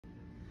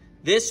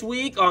This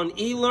week on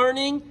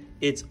e-learning,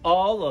 it's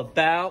all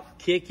about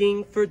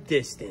kicking for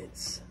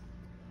distance.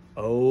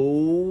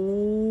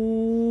 Oh,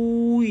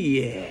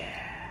 yeah.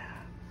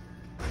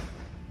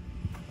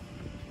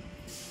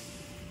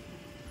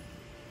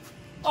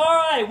 All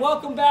right,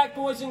 welcome back,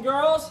 boys and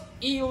girls.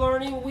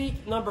 E-learning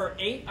week number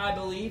 8, I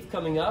believe,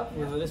 coming up.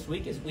 This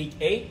week is week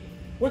 8.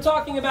 We're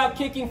talking about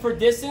kicking for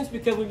distance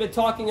because we've been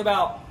talking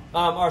about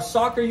our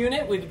soccer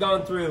unit. We've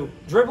gone through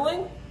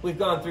dribbling, we've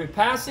gone through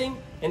passing,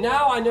 and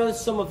now I know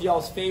some of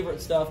y'all's favorite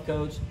stuff,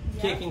 Coach,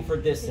 kicking for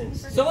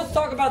distance. So let's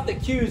talk about the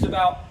cues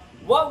about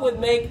what would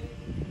make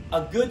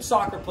a good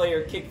soccer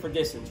player kick for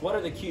distance. What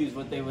are the cues,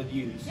 what they would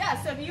use?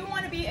 Yeah, so if you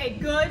want to be a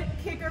good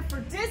kicker for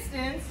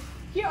distance,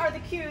 here are the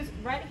cues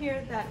right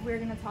here that we're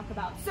going to talk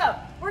about. So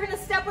we're going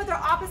to step with our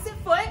opposite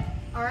foot,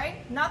 all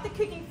right? Not the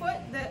kicking foot,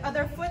 the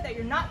other foot that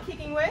you're not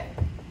kicking with.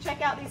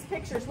 Check out these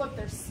pictures. Look,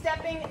 they're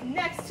stepping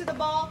next to the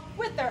ball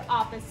with their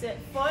opposite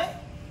foot.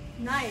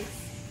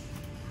 Nice.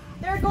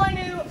 They're going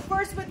to,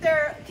 first with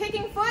their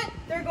kicking foot,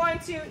 they're going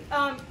to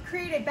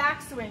create a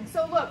backswing.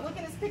 So look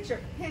at this picture.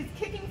 His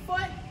kicking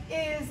foot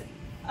is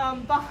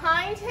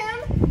behind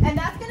him, and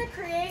that's going to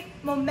create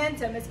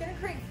momentum. It's going to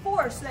create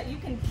force so that you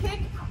can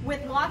kick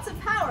with lots of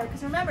power.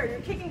 Because remember,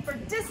 you're kicking for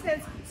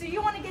distance, so you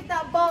want to get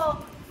that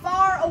ball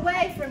far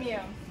away from you.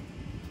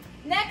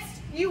 Next,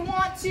 you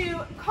want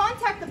to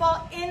contact the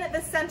ball in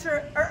the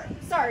center,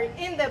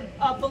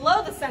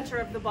 below the center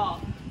of the ball.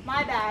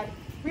 My bad.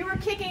 We were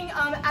kicking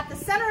at the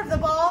center of the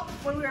ball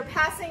when we were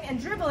passing and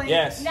dribbling.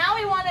 Yes. Now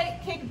we want to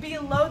kick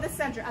below the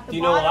center, at the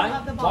bottom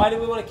of the ball. Why do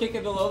we want to kick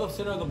it below the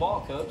center of the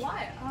ball, Coach?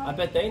 Why? I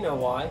bet they know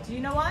why. Do you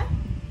know why?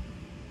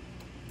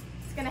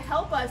 It's going to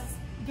help us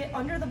get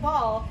under the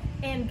ball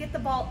and get the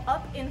ball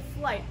up in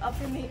flight,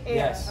 up in the air.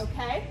 Yes.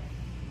 Okay?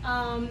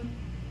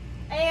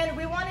 And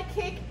we want to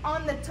kick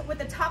on with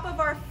the top of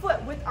our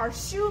foot with our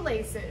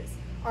shoelaces.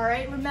 All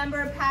right,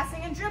 remember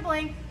passing and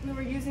dribbling, we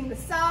were using the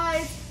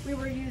sides, we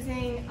were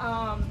using,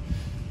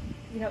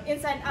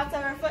 inside and outside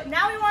of our foot.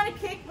 Now we want to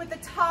kick with the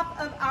top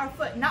of our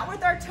foot, not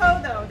with our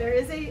toe though. There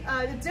is a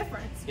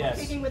difference. Yes.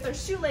 We're kicking with our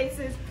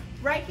shoelaces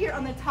right here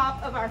on the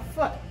top of our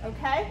foot,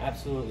 okay?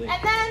 Absolutely.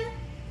 And then,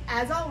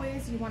 as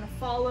always, you want to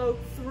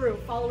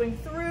following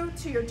through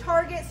to your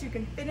target so you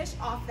can finish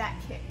off that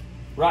kick.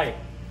 Right.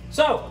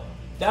 So,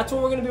 that's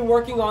what we're going to be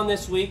working on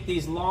this week,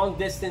 these long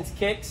distance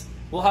kicks.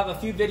 We'll have a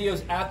few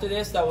videos after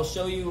this that will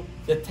show you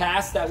the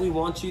tasks that we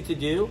want you to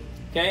do,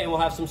 okay? And we'll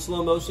have some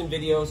slow motion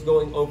videos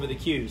going over the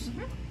cues.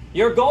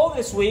 Your goal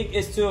this week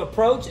is to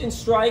approach and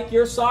strike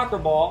your soccer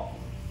ball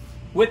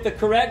with the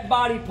correct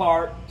body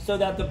part so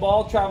that the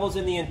ball travels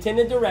in the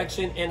intended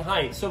direction and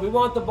height. So we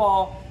want the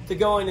ball to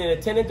go in an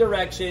intended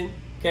direction,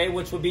 okay,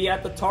 which would be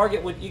at the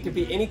target. It could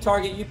be any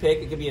target you pick.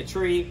 It could be a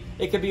tree.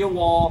 It could be a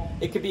wall.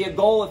 It could be a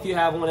goal if you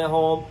have one at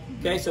home.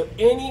 Okay, so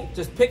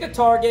just pick a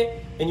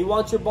target, and you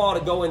want your ball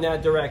to go in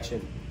that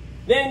direction.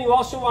 Then you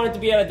also want it to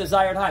be at a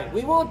desired height.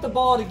 We want the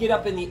ball to get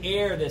up in the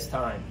air this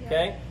time,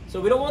 okay?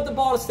 So we don't want the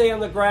ball to stay on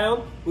the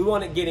ground. We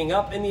want it getting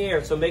up in the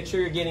air. So make sure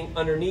you're getting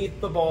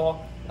underneath the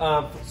ball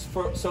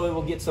so it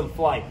will get some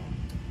flight.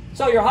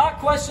 So your hot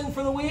question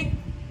for the week,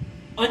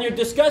 on your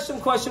discussion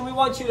question, we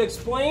want you to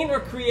explain or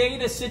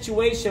create a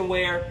situation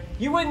where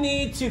you would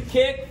need to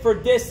kick for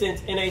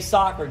distance in a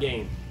soccer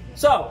game.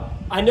 So,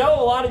 I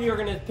know a lot of you are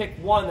going to pick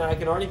one that I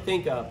can already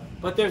think of,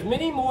 but there's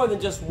many more than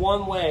just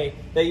one way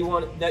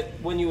that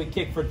when you would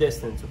kick for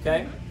distance,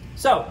 okay?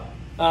 So,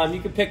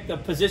 you could pick the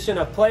position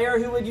of player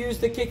who would use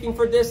the kicking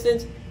for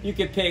distance. You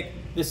could pick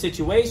the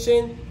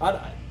situation.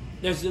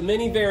 There's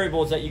many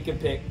variables that you can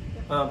pick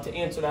to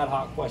answer that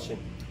hot question.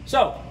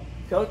 So,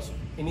 Coach,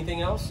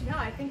 anything else? No,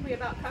 I think we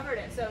about covered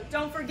it. So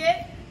don't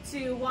forget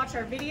to watch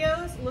our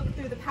videos, look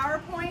through the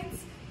PowerPoints,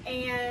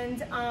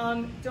 and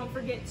don't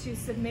forget to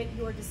submit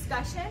your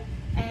discussion.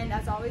 And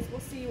as always,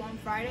 we'll see you on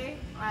Friday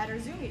at our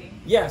Zoom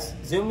meeting. Yes,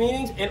 Zoom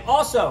meetings. And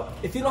also,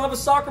 if you don't have a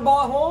soccer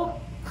ball at home,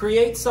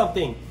 create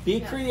something. Be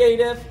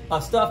creative,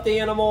 a stuffed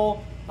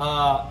animal,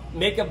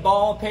 make a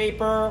ball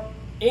paper,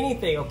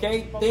 anything,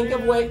 okay?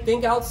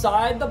 Think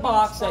outside the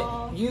box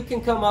that you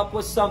can come up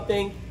with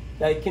something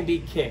that can be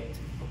kicked,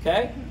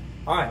 okay?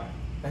 All right,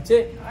 that's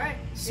it. All right.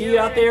 See you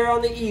out there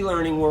on the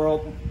e-learning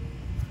world.